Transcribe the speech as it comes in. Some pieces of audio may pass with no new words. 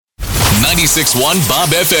96.1 Bob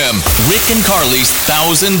FM. Rick and Carly's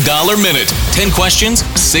 $1,000 Minute. 10 questions,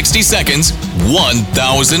 60 seconds,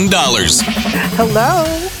 $1,000. Hello.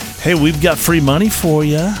 Hey, we've got free money for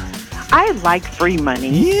you. I like free money.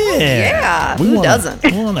 Yeah. Who doesn't?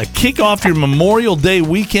 We want to kick off your Memorial Day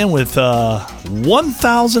weekend with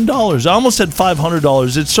 $1,000. I almost said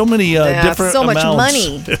 $500. It's so many different so amounts. much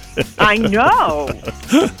money. I know.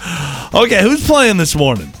 Okay, who's playing this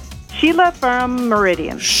morning? Sheila from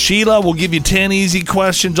Meridian. Sheila, will give you 10 easy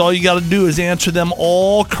questions. All you got to do is answer them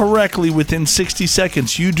all correctly within 60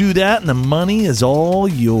 seconds. You do that, and the money is all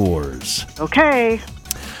yours. Okay.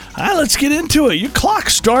 All right, let's get into it. Your clock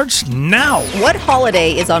starts now. What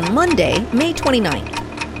holiday is on Monday, May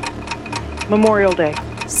 29th? Memorial Day.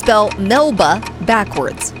 Spell Melba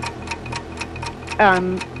backwards.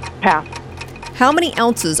 Pass. How many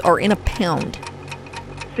ounces are in a pound?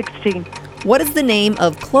 16. What is the name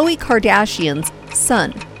of Khloe Kardashian's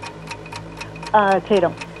son?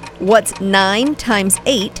 Tatum. What's 9 times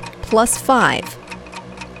 8 plus 5?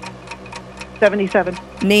 77.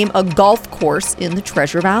 Name a golf course in the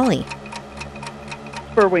Treasure Valley.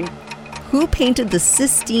 Spurwing. Who painted the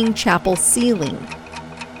Sistine Chapel ceiling?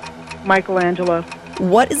 Michelangelo.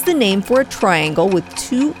 What is the name for a triangle with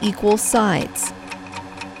 2 equal sides?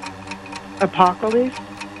 Apocalypse.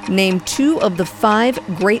 Name 2 of the 5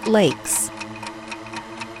 Great Lakes.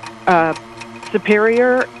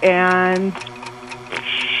 Superior and...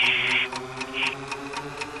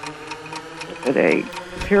 Are they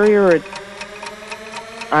Superior or...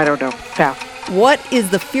 I don't know. Pass. What is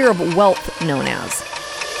the fear of wealth known as?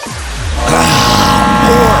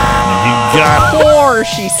 You got it. Poor,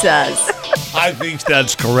 she says. I think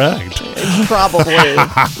that's correct. Probably.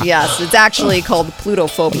 Yes, it's actually called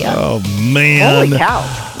plutophobia. Oh, man. Holy cow.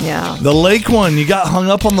 Yeah. The lake one, you got hung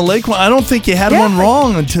up on the lake one. I don't think you had one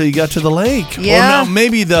wrong until you got to the lake. Yeah. Or no,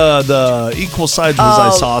 maybe the equal sides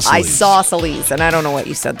was isosceles. Isosceles, and I don't know what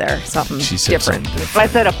you said there. Something She said different. something different.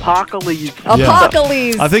 I said apocalypse.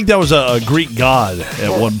 Apocalypse. I think that was a Greek god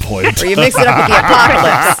at one point. Or you mix it up with the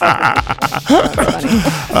apocalypse. That's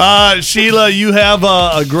funny. Sheila, you have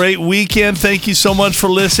a great weekend. Thank you so much for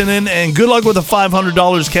listening, and good luck with the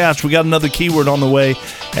 $500 cash. We got another keyword on the way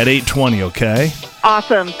at 8:20, okay?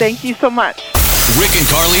 Awesome. Thank you so much. Rick and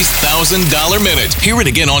Carly's $1,000 Minute. Hear it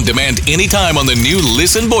again on demand anytime on the new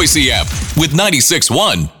Listen Boise app with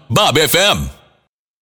 96.1 Bob FM.